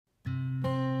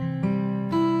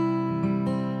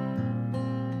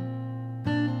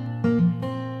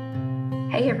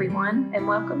Hey everyone, and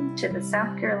welcome to the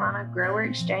South Carolina Grower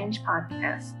Exchange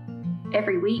podcast.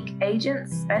 Every week,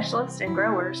 agents, specialists, and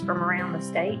growers from around the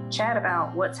state chat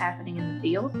about what's happening in the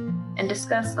field and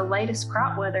discuss the latest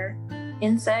crop weather,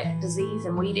 insect, disease,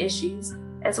 and weed issues,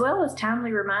 as well as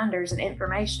timely reminders and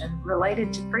information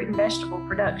related to fruit and vegetable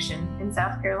production in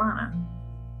South Carolina.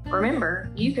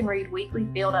 Remember, you can read weekly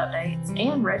field updates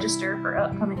and register for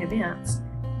upcoming events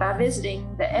by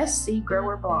visiting the SC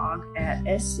Grower blog at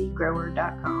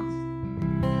scgrower.com.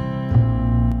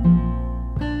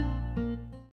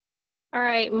 All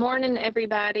right, morning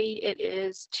everybody. It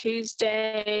is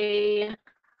Tuesday,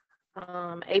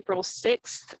 April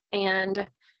 6th, and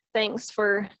thanks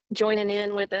for joining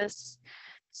in with us.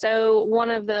 So one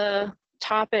of the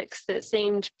topics that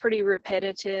seemed pretty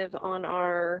repetitive on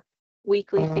our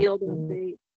weekly field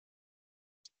update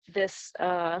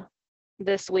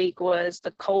this week was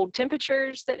the cold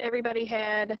temperatures that everybody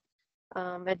had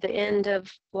at the end of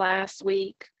last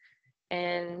week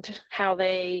and how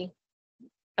they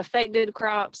affected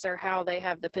crops or how they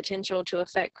have the potential to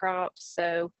affect crops.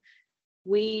 So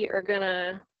we are going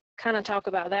to kind of talk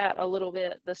about that a little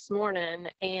bit this morning.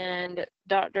 And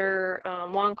Dr.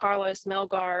 Juan Carlos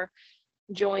Melgar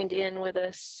joined in with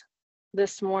us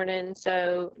this morning.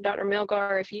 So Dr.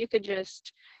 Melgar, if you could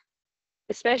just,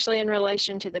 especially in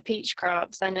relation to the peach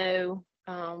crops, I know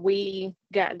we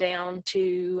got down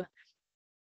to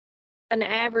an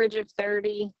average of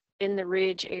 30 in the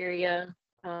ridge area.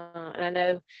 And I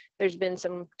know there's been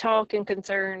some talk and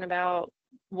concern about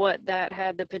what that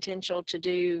had the potential to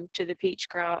do to the peach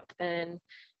crop. And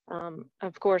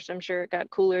of course, I'm sure it got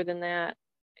cooler than that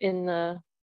in the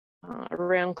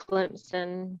around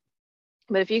Clemson.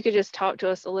 But if you could just talk to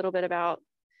us a little bit about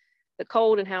the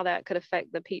cold and how that could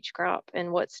affect the peach crop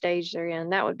and what stage they're in,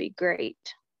 that would be great.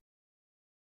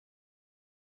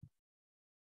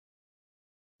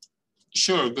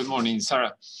 Sure. Good morning,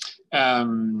 Sarah.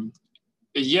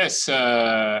 Yes,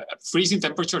 freezing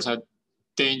temperatures are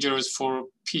dangerous for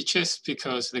peaches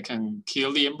because they can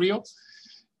kill the embryo.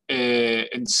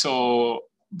 And so,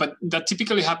 but that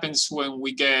typically happens when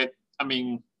we get,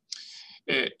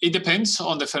 it depends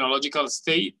on the phenological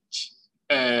stage.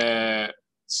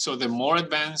 So the more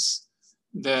advanced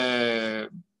the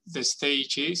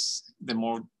stage is, the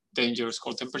more dangerous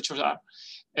cold temperatures are.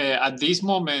 At this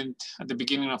moment, at the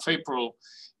beginning of April,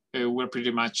 we're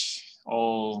pretty much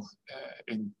all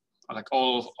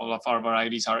all of our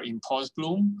varieties are in post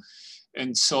bloom.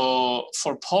 And so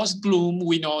for post bloom,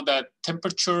 we know that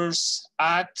temperatures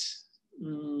at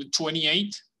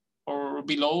 28 or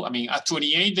below, at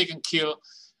 28, they can kill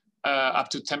up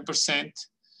to 10%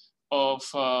 of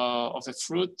the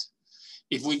fruit.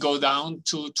 If we go down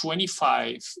to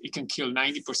 25, it can kill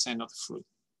 90% of the fruit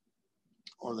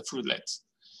or the fruitlets.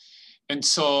 And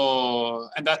so,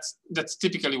 and that's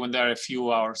typically when there are a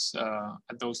few hours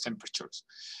at those temperatures.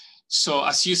 So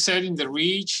as you said, in the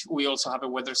ridge, we also have a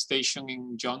weather station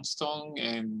in Johnston,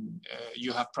 and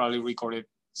you have probably recorded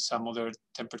some other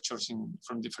temperatures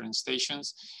from different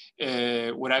stations.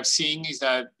 What I've seen is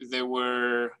that there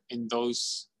were in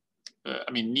those,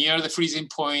 near the freezing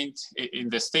point, in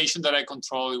the station that I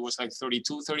control, it was like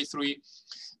 32, 33,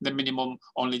 the minimum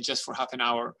only just for half an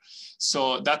hour.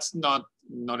 So that's not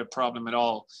a problem at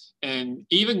all. And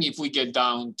even if we get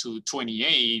down to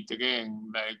 28,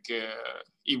 again,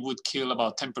 it would kill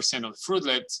about 10% of the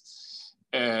fruitlets,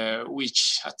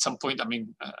 which at some point,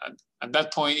 at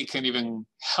that point, it can even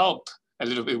help a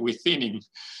little bit with thinning,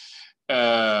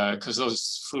 because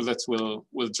those fruitlets will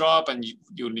drop and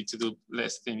you'll need to do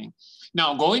less thinning.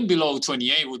 Now, going below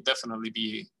 28 would definitely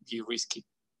be risky.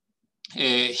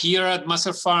 Here at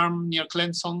Master Farm near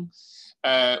Clemson,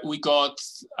 we got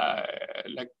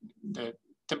the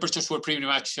temperatures were pretty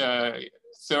much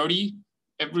 30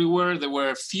 everywhere. There were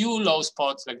a few low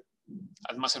spots, like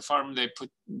at Master Farm, they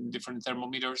put different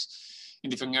thermometers in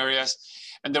different areas.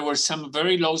 And there were some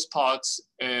very low spots.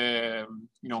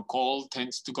 Cold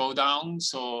tends to go down.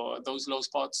 So those low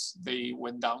spots, they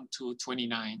went down to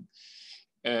 29.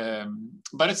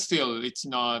 But it's still, it's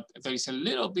not, there is a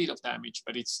little bit of damage,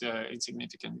 but it's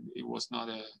insignificant. It was not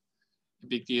a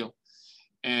big deal.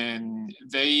 And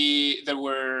there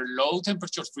were low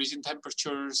temperatures, freezing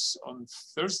temperatures on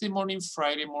Thursday morning,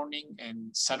 Friday morning,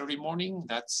 and Saturday morning.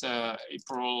 That's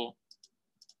April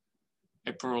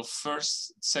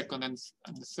 1st, 2nd, and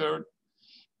the 3rd.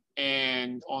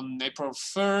 And on April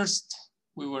 1st,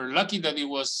 we were lucky that it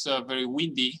was very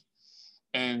windy.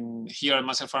 And here at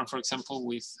Master Farm, for example,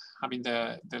 with having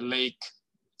the lake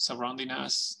surrounding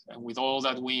us and with all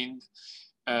that wind,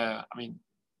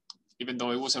 even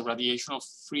though it was a radiational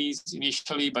freeze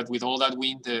initially, but with all that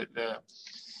wind, the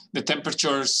the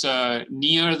temperatures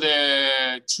near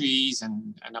the trees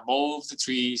and above the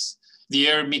trees, the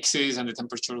air mixes and the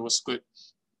temperature was good.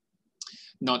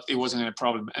 It wasn't a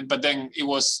problem. But then it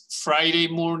was Friday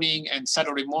morning and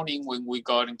Saturday morning when we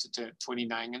got into the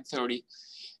 29 and 30.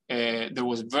 There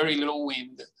was very little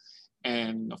wind.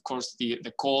 And of course, the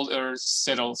cold air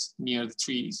settles near the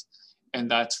trees. And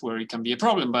that's where it can be a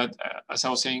problem. But as I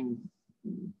was saying,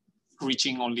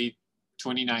 reaching only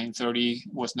 29, 30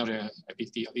 was not a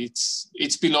big deal.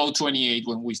 It's below 28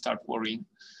 when we start worrying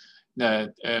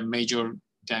that major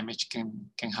damage can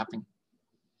happen.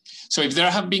 So if there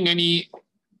have been any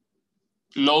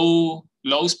low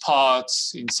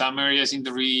spots in some areas in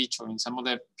the ridge or in some of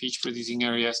the peach producing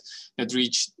areas that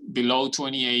reach below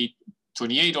 28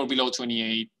 or below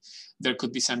 28, there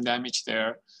could be some damage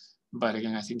there. But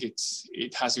again, I think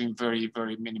it has been very,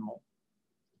 very minimal.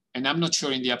 And I'm not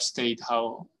sure in the upstate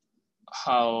how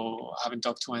I haven't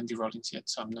talked to Andy Rollins yet,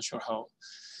 so I'm not sure how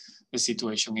the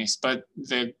situation is. But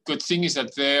the good thing is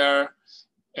that their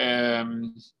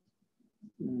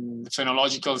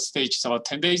phenological stage is about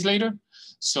 10 days later.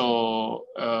 So,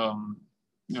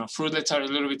 fruitlets are a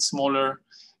little bit smaller,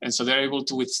 and so they're able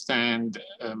to withstand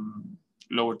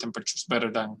lower temperatures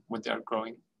better than when they are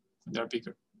growing, when they're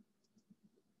bigger.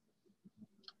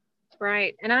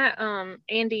 Right, and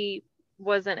Andy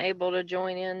wasn't able to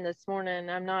join in this morning.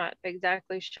 I'm not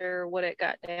exactly sure what it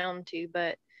got down to,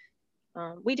 but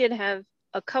we did have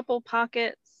a couple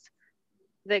pockets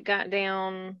that got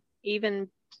down even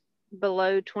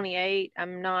below 28.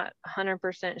 I'm not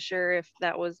 100% sure if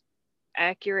that was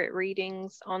accurate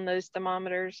readings on those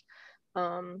thermometers,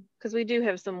 because we do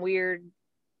have some weird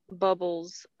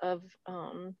bubbles of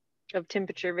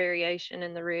temperature variation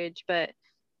in the ridge, but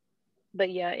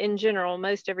yeah, in general,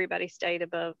 most everybody stayed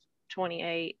above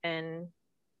 28. And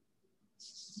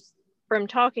from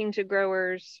talking to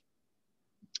growers,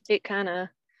 it kind of,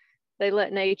 they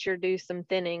let nature do some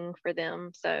thinning for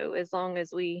them. So as long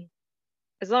as we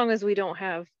don't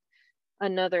have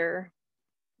another,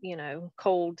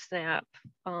 cold snap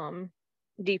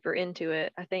deeper into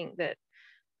it, I think that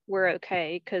we're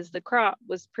okay, because the crop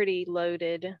was pretty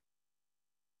loaded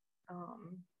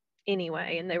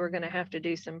anyway, and they were going to have to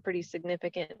do some pretty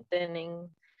significant thinning.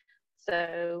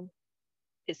 So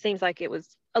it seems like it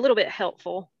was a little bit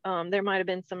helpful. There might have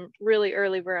been some really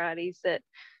early varieties that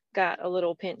got a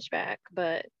little pinch back,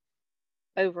 but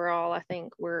overall, I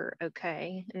think we're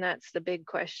okay. And that's the big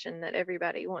question that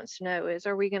everybody wants to know is,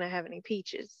 are we going to have any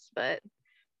peaches? But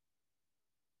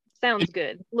sounds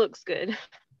good, looks good.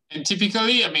 And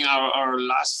typically, I mean, our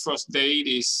last frost date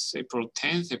is April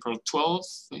 10th, April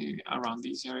 12th, around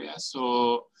these areas.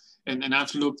 So, and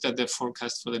I've looked at the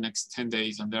forecast for the next 10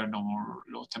 days, and there are no more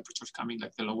low temperatures coming.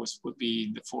 Like the lowest would be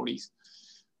in the 40s,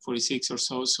 46 or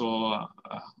so. So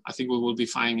I think we will be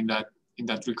fine in that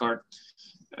regard.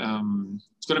 It's going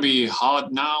to be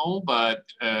hot now, but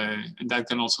and that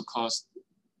can also cause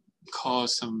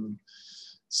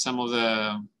some of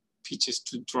the peaches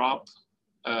to drop.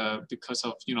 Because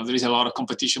of, there is a lot of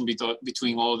competition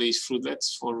between all these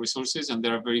fruitlets for resources, and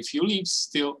there are very few leaves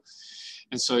still.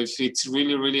 And so if it's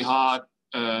really, really hot,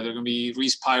 they're going to be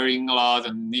respiring a lot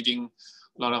and needing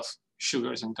a lot of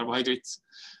sugars and carbohydrates.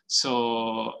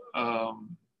 So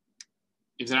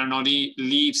if there are not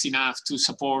leaves enough to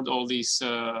support all these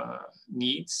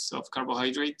needs of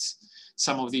carbohydrates,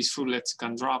 some of these fruitlets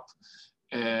can drop.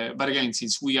 But again,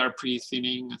 since we are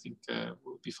pre-thinning, I think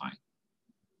we'll be fine.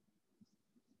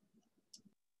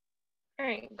 All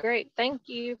right, great. Thank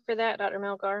you for that, Dr.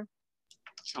 Melgar.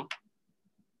 Sure.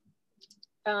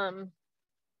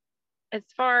 As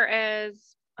far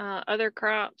as other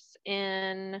crops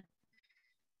in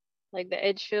like the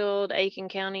Edgefield, Aiken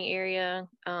County area,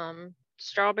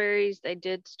 strawberries, they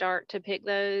did start to pick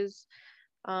those.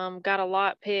 Got a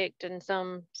lot picked and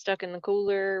some stuck in the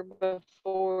cooler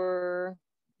before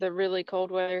the really cold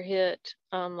weather hit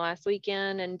last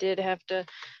weekend, and did have to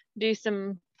do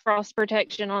some frost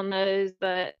protection on those.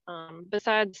 But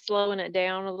besides slowing it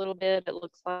down a little bit, it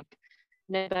looks like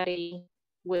nobody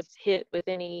was hit with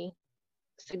any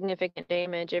significant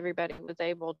damage. Everybody was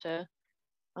able to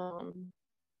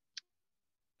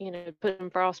put some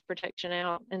frost protection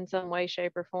out in some way,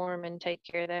 shape, or form and take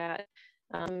care of that.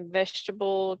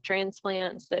 Vegetable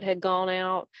transplants that had gone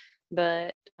out,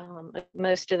 but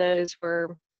most of those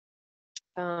were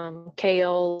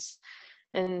kales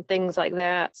and things like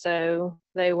that, so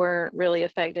they weren't really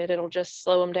affected. It'll just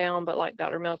slow them down, but like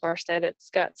Dr. Melgar said,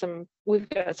 we've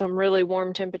got some really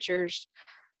warm temperatures,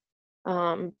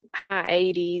 high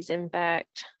 80s in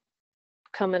fact,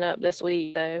 coming up this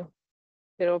week, so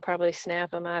it'll probably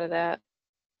snap them out of that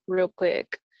real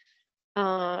quick.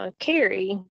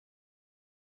 Kerrie,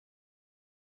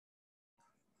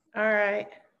 All right.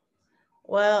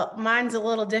 Well, mine's a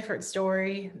little different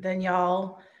story than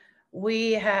y'all.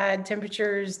 We had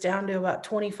temperatures down to about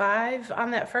 25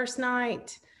 on that first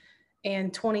night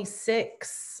and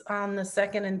 26 on the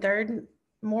second and third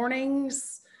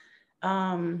mornings,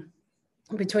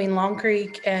 between Long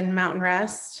Creek and Mountain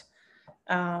Rest.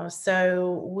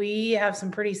 So we have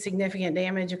some pretty significant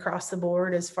damage across the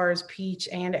board as far as peach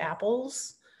and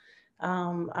apples.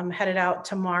 I'm headed out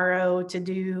tomorrow to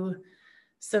do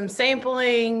some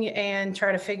sampling and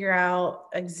try to figure out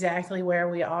exactly where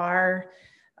we are.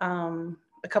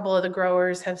 A couple of the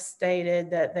growers have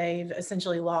stated that they've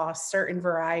essentially lost certain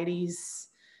varieties.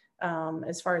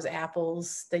 As far as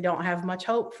apples, they don't have much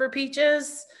hope for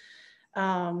peaches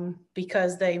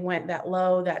because they went that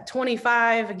low. That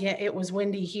 25, again, it was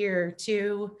windy here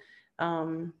too.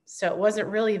 So it wasn't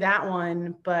really that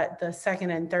one, but the second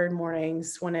and third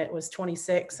mornings when it was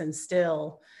 26 and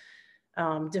still,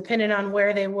 depending on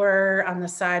where they were on the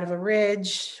side of a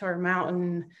ridge or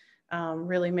mountain,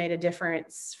 really made a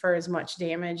difference for as much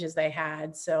damage as they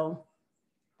had. So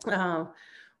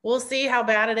we'll see how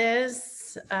bad it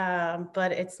is,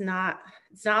 but it's not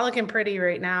looking pretty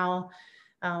right now.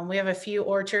 We have a few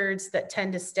orchards that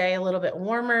tend to stay a little bit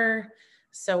warmer,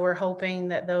 so we're hoping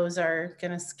that those are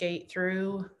going to skate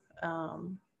through.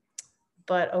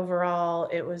 But overall,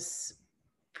 it was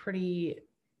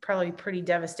probably pretty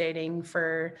devastating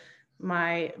for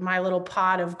my little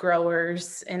pod of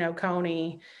growers in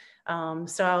Oconee.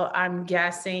 So I'm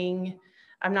guessing,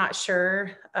 I'm not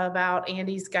sure about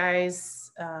Andy's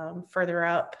guys further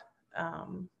up,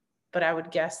 but I would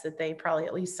guess that they probably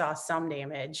at least saw some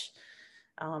damage.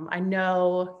 I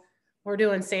know we're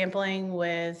doing sampling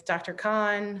with Dr.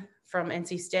 Khan from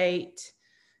NC State.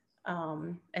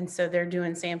 And so they're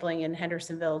doing sampling in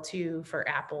Hendersonville too for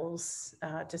apples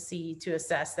to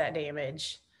assess that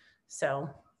damage. So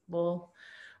we'll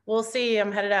see.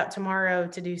 I'm headed out tomorrow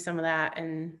to do some of that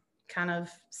and kind of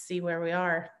see where we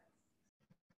are.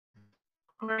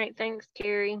 All right, thanks,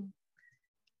 Kerrie.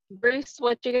 Bruce,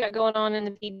 what you got going on in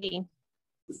the PD?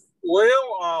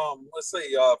 Well, let's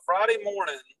see. Friday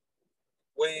morning,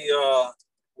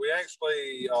 we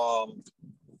actually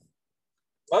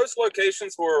most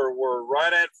locations were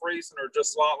right at freezing or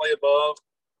just slightly above.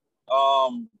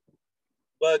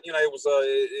 But you know, it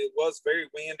was very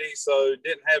windy, so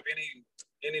didn't have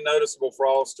any noticeable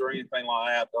frost or anything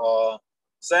like that.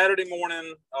 Saturday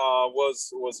morning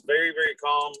was very, very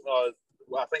calm.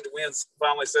 I think the winds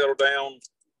finally settled down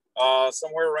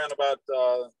somewhere around about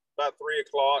 3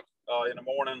 o'clock in the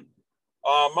morning.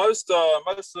 Most of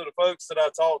the folks that I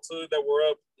talked to that were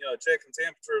up, you know, checking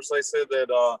temperatures, they said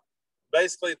that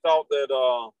basically thought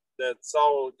that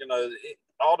saw, you know,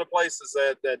 all the places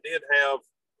that did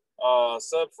have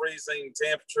sub-freezing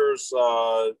temperatures,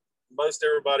 most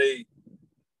everybody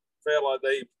felt like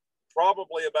they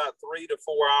probably about 3 to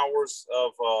 4 hours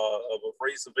of a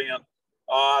freeze event.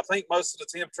 I think most of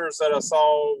the temperatures that I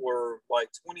saw were like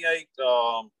 28,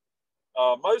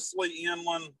 mostly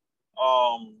inland.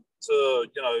 To,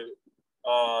 you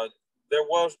know, there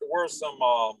were some,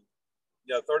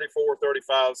 you know, 34,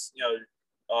 35s, you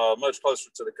know, much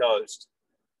closer to the coast.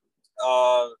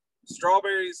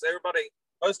 Strawberries,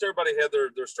 most everybody had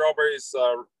their strawberries,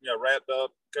 you know, wrapped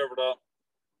up, covered up.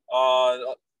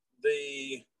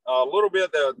 The little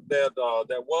bit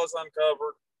that was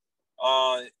uncovered,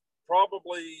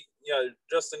 probably, you know,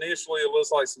 just initially it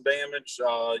looks like some damage.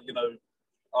 You know,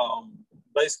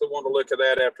 basically want to look at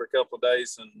that after a couple of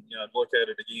days and, you know, look at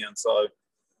it again. So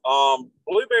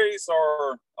blueberries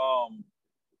are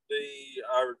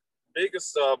our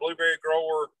biggest blueberry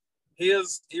grower.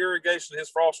 His irrigation, his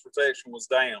frost protection was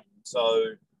down.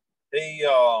 So he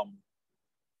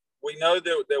we know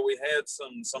that we had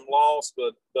some loss,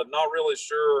 but not really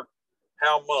sure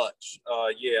how much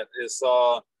yet. It's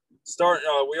starting.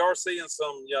 We are seeing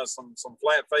some, you know, some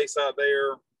flat face out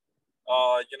there.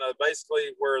 You know,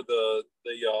 basically where the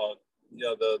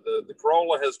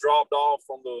corolla has dropped off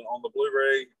on the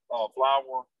blueberry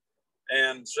flower,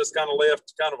 and it's just kind of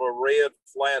left kind of a red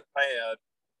flat pad.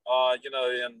 You know,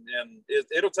 and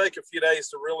it'll take a few days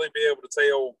to really be able to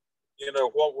tell, you know,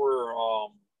 what we're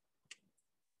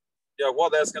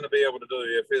what that's going to be able to do.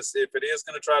 If it is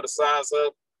going to try to size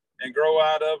up and grow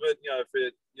out of it, you know, if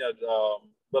it, you know,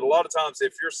 but a lot of times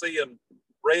if you're seeing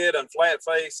red and flat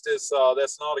faced,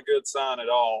 that's not a good sign at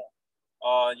all.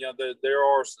 You know, there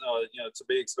are, you know, to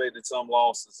be expected some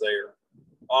losses there.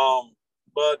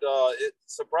 But it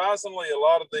surprisingly, a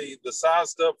lot of the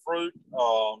sized up fruit,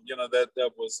 you know,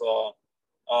 that was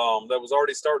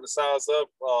already starting to size up,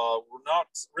 we're not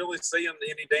really seeing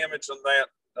any damage on that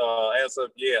as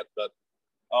of yet. But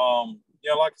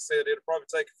like I said, it'll probably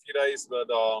take a few days, but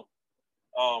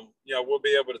we'll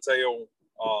be able to tell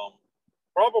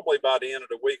probably by the end of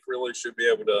the week. Really, should be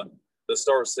able to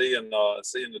start seeing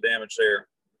the damage there.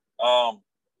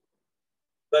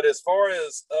 But as far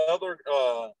as other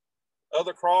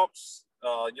crops,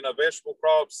 vegetable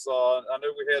crops, I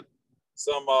know we had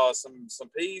some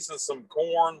peas and some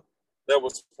corn that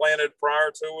was planted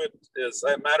prior to it. As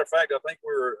a matter of fact, I think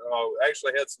we were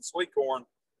actually had some sweet corn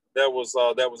that was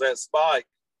at spike.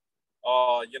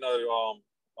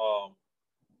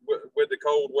 With the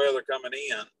cold weather coming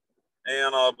in,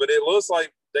 and but it looks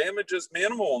like damage is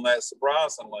minimal on that.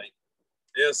 Surprisingly,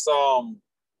 it's and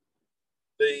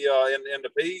the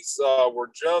peas were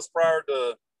just prior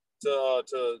to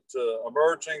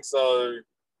emerging, so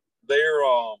they're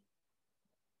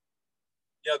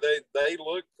they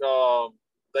look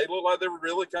like they were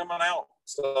really coming out.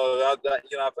 So I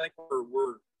think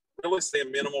we're really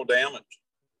seeing minimal damage.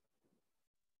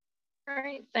 All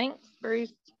right, thanks,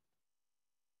 Bruce.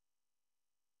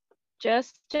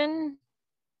 Justin?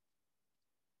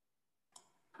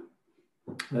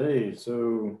 Hey,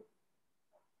 so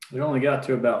it only got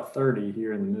to about 30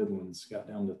 here in the Midlands, got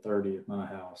down to 30 at my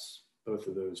house, both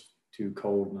of those 2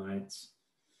 cold nights.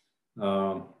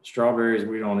 Strawberries,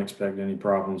 we don't expect any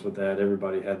problems with that.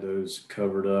 Everybody had those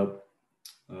covered up.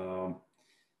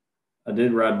 I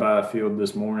did ride by a field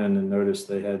this morning and noticed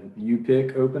they had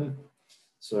U-pick open.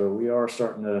 So we are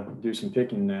starting to do some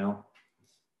picking now.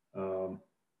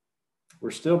 We're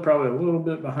still probably a little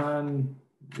bit behind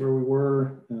where we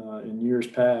were in years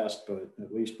past, but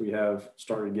at least we have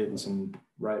started getting some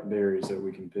ripe berries that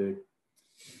we can pick.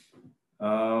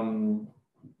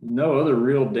 No other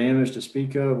real damage to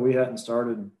speak of. We hadn't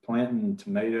started planting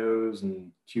tomatoes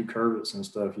and cucurbits and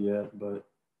stuff yet, but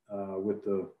with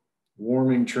the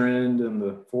warming trend and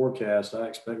the forecast, I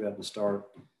expect that to start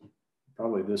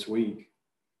probably this week.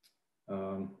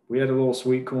 We had a little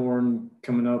sweet corn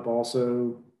coming up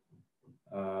also,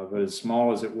 but as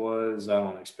small as it was, I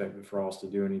don't expect the frost to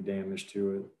do any damage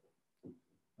to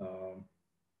it.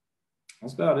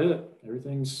 That's about it.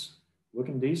 Everything's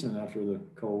looking decent after the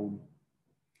cold.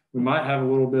 We might have a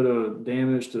little bit of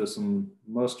damage to some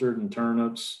mustard and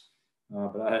turnips,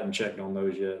 but I hadn't checked on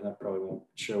those yet. That probably won't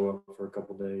show up for a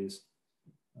couple of days.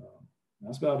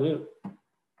 That's about it.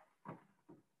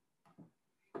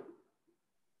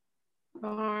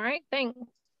 All right, thanks.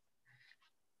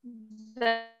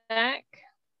 Zach,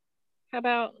 how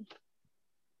about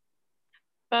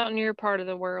in your part of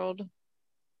the world?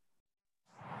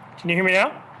 Can you hear me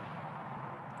now?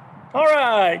 All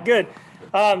right, good.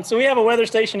 So we have a weather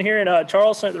station here in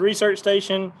Charleston at the research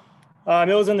station.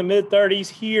 It was in the mid-30s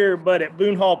here, but at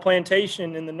Boone Hall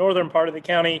Plantation in the northern part of the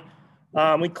county,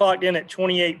 we clocked in at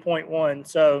 28.1.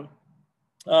 So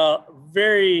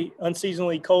very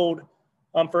unseasonably cold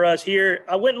for us here.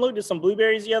 I went and looked at some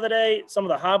blueberries the other day, some of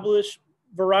the high bluish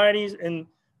varieties, and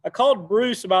I called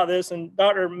Bruce about this. And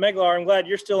Dr. Melgar, I'm glad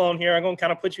you're still on here. I'm going to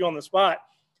kind of put you on the spot.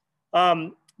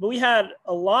 But we had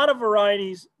a lot of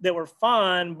varieties that were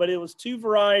fine, but it was 2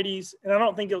 varieties, and I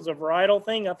don't think it was a varietal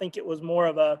thing. I think it was more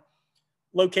of a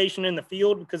location in the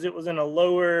field because it was in a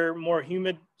lower, more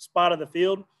humid spot of the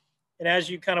field. And as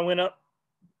you kind of went up,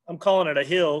 I'm calling it a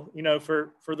hill,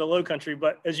 for the low country,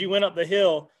 but as you went up the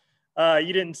hill,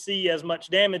 you didn't see as much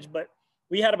damage, but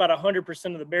we had about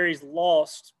 100% of the berries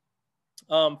lost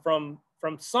from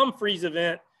some freeze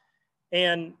event,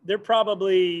 and they're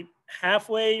probably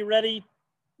halfway ready,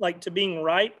 like to being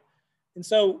ripe. And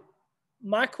so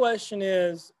my question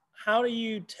is, how do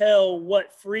you tell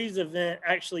what freeze event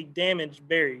actually damaged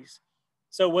berries?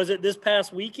 So was it this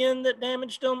past weekend that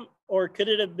damaged them, or could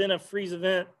it have been a freeze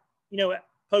event,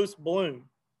 post bloom?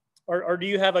 Or do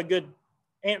you have a good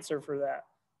answer for that?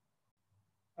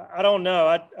 I don't know.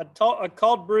 I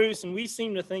called Bruce, and we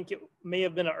seem to think it may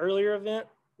have been an earlier event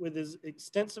with as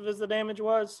extensive as the damage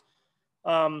was.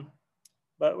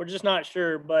 But we're just not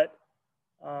sure. But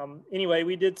anyway,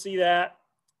 we did see that.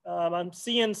 I'm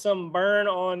seeing some burn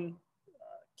on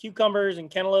cucumbers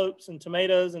and cantaloupes and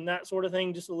tomatoes and that sort of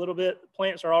thing, just a little bit. The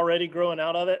plants are already growing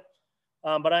out of it.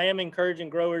 But I am encouraging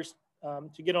growers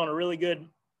to get on a really good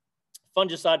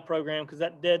fungicide program, because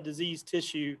that dead disease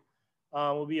tissue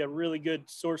will be a really good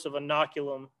source of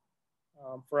inoculum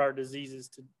for our diseases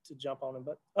to jump on them.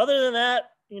 But other than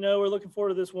that, we're looking forward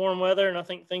to this warm weather, and I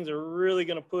think things are really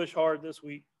going to push hard this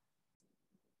week.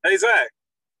 Hey, Zach.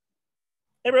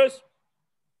 Hey, Bruce.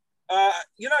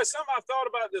 Something I thought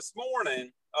about this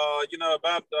morning,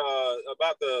 about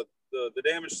the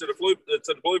damage to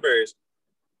the blueberries.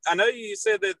 I know you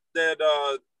said that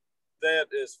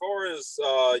as far as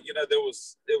it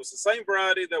was the same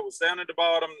variety that was down at the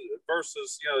bottom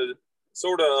versus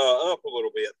sort of up a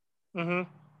little bit. Mm-hmm.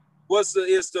 Is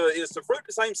the fruit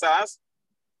the same size?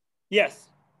 Yes.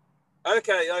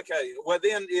 Okay. Well,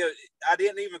 then I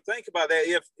didn't even think about that.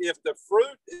 If the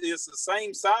fruit is the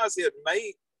same size, it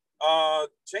may.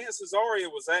 Chances are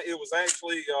it was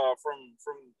actually from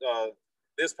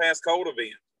this past cold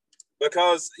event,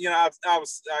 because I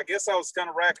guess I was kind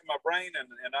of racking my brain,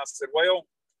 and I said, well,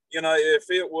 if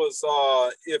it was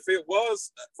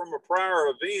from a prior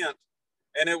event,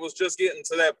 and it was just getting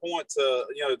to that point to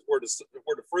where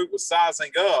the fruit was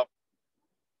sizing up,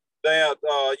 that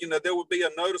there would be a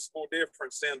noticeable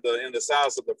difference in the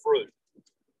size of the fruit.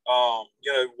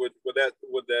 With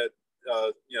that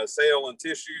cell and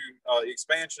tissue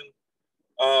expansion,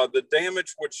 the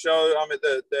damage would show. I mean,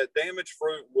 that damaged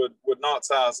fruit would not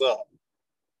size up.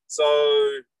 So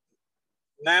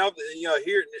now,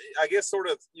 here, I guess, sort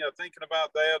of, thinking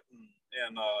about that,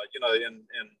 and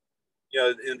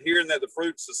hearing that the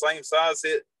fruit's the same size,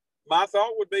 my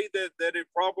thought would be that it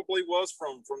probably was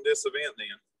from this event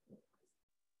then.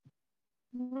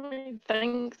 All right,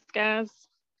 thanks, guys.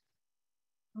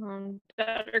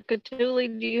 Dr. Cutelle,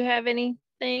 do you have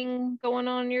anything going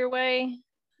on your way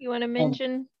you want to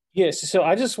mention? Yes, so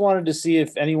I just wanted to see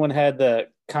if anyone had the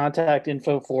contact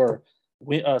info for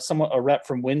a rep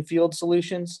from Winfield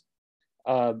Solutions.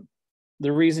 The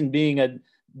reason being, I'd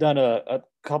done a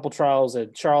couple trials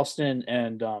at Charleston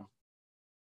and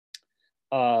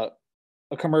a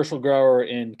commercial grower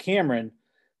in Cameron,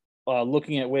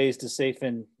 looking at ways to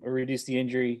safen or reduce the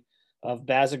injury of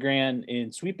Bazagran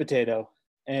in sweet potato,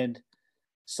 and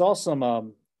saw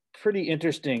some pretty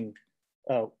interesting.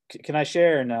 Oh, can I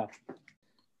share or no?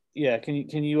 Yeah, can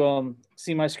you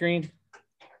see my screen?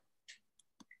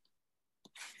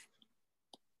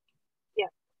 Yeah.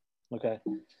 Okay.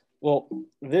 Well,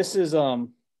 this is we're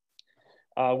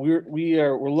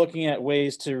looking at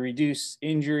ways to reduce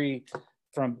injury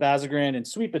from Bazagran and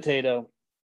sweet potato.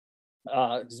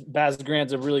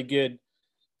 Bazagran's a really good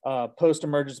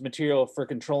post-emergence material for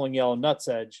controlling yellow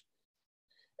nutsedge.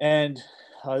 And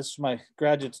this is my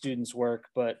graduate students' work,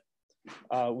 but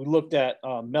we looked at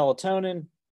melatonin,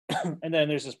 and then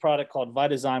there's this product called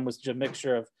Vitazyme, which is a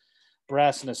mixture of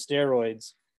brassicas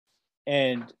steroids.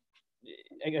 And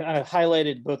I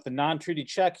highlighted both the non-treated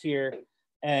check here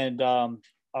and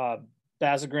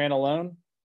Bazagran alone,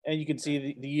 and you can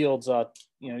see the yields. The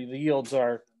yields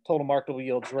are total marketable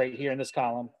yields right here in this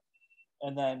column,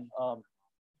 and then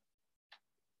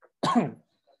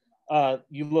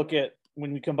you look at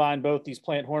when we combine both these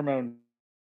plant hormones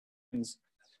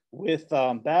with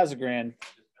Bazagran,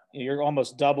 you're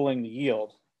almost doubling the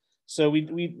yield. So we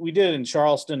did it in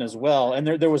Charleston as well, and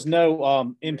there was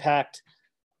no impact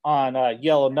on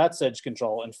yellow nutsedge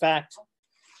control. In fact,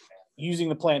 using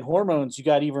the plant hormones, you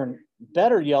got even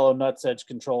better yellow nutsedge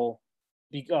control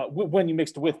when you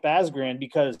mixed with Bazagran,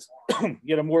 because you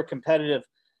get a more competitive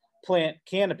plant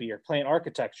canopy or plant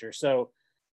architecture. So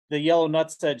the yellow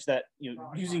nutsedge that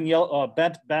using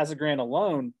Bazagran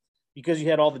alone, because you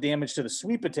had all the damage to the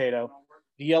sweet potato,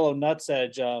 the yellow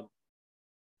nutsedge,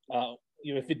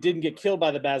 if it didn't get killed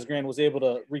by the Bazagran, was able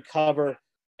to recover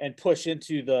and push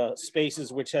into the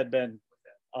spaces which had been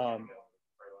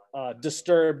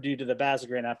disturbed due to the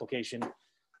Bazagran application.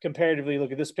 Comparatively,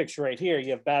 look at this picture right here.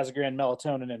 You have Bazagran,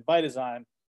 melatonin, and Vitazyme,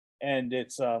 and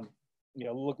it's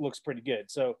looks pretty good.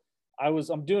 So I'm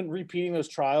repeating those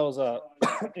trials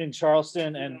in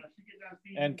Charleston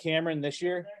and Cameron this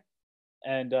year,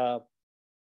 and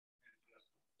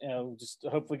just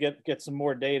hopefully get some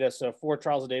more data. So 4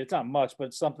 trials of data. It's not much, but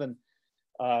it's something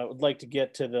I would like to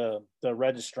get to the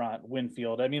registrant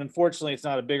Winfield. I mean, unfortunately, it's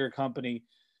not a bigger company.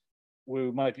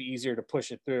 We might be easier to push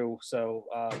it through. So,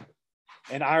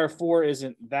 and IR4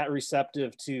 isn't that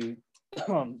receptive to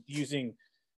using,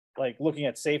 like, looking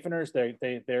at safeners. They're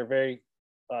very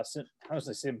I don't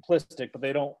say simplistic, but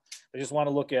they just want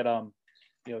to look at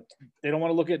they don't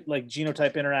want to look at like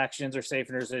genotype interactions or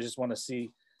safeners. They just want to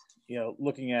see,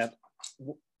 looking at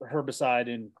herbicide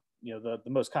in the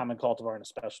most common cultivar in a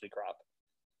specialty crop.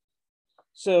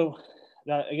 So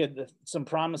again, some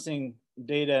promising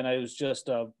data, and I was just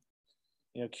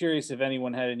curious if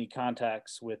anyone had any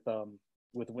contacts with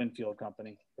Winfield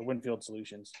Company or Winfield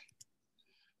Solutions.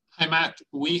 Hi, Matt.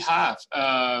 We have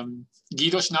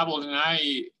Guido Schnabel and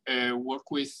I work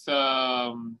with,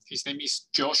 his name is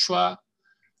Joshua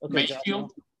Mayfield. Joshua.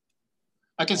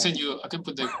 I can send you, I can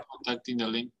put the contact in the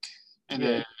link in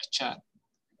the chat.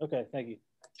 Okay, thank you.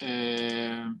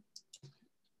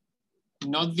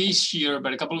 Not this year,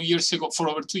 but a couple of years ago, for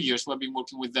over 2 years, we've been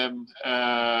working with them.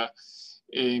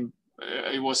 Guido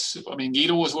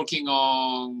was working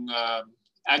on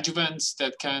adjuvants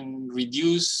that can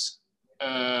reduce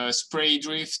spray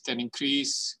drift and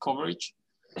increase coverage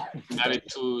and add it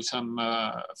to some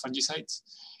fungicides.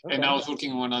 Okay. And I was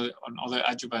working on other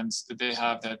adjuvants that they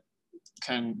have that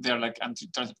they're like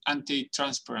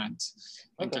anti-transparent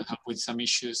and okay. can help with some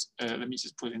issues. Let me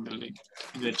just put in the link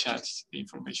in the chat, the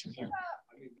information here.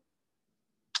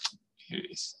 Here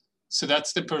it is. So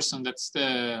that's the person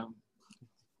that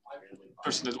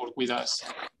worked with us.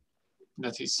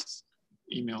 That's his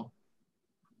email.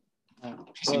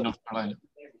 He's in North Carolina.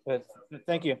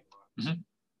 Thank you. Mm-hmm.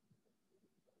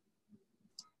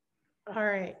 All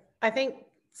right. I think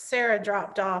Sarah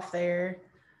dropped off there.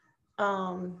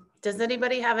 Does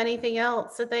anybody have anything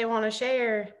else that they want to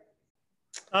share?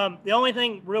 The only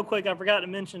thing real quick I forgot to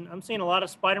mention, I'm seeing a lot of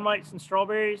spider mites in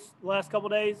strawberries the last couple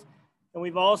of days. And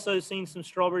we've also seen some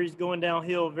strawberries going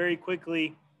downhill very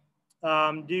quickly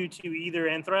due to either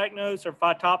anthracnose or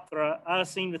Phytophthora. I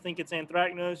seem to think it's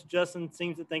anthracnose. Justin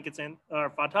seems to think it's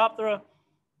Phytophthora.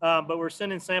 But we're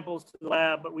sending samples to the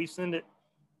lab, but we've seen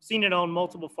it on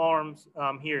multiple farms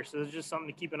here. So it's just something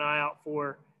to keep an eye out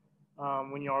for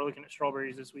when you are looking at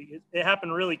strawberries this week. It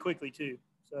happened really quickly too.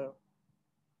 So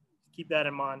keep that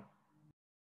in mind.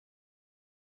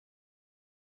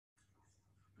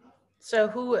 So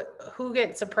who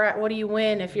gets a prize? What do you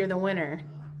win if you're the winner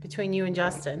between you and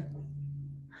Justin?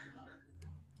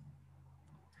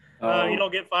 You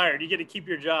don't get fired. You get to keep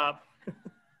your job.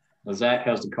 Zach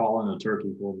has to call in a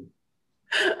turkey for me.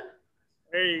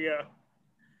 There you go.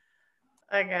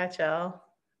 I got y'all.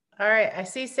 All right. I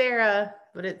see Sarah,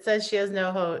 but it says she has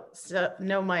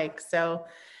no mic. So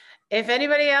if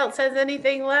anybody else has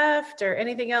anything left or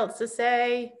anything else to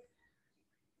say,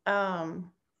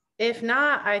 if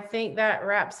not, I think that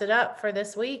wraps it up for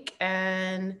this week,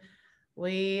 and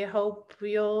we hope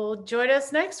you'll join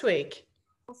us next week.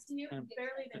 We'll see you.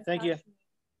 Thank you.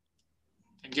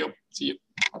 Thank you. See you.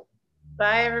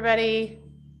 Bye, everybody.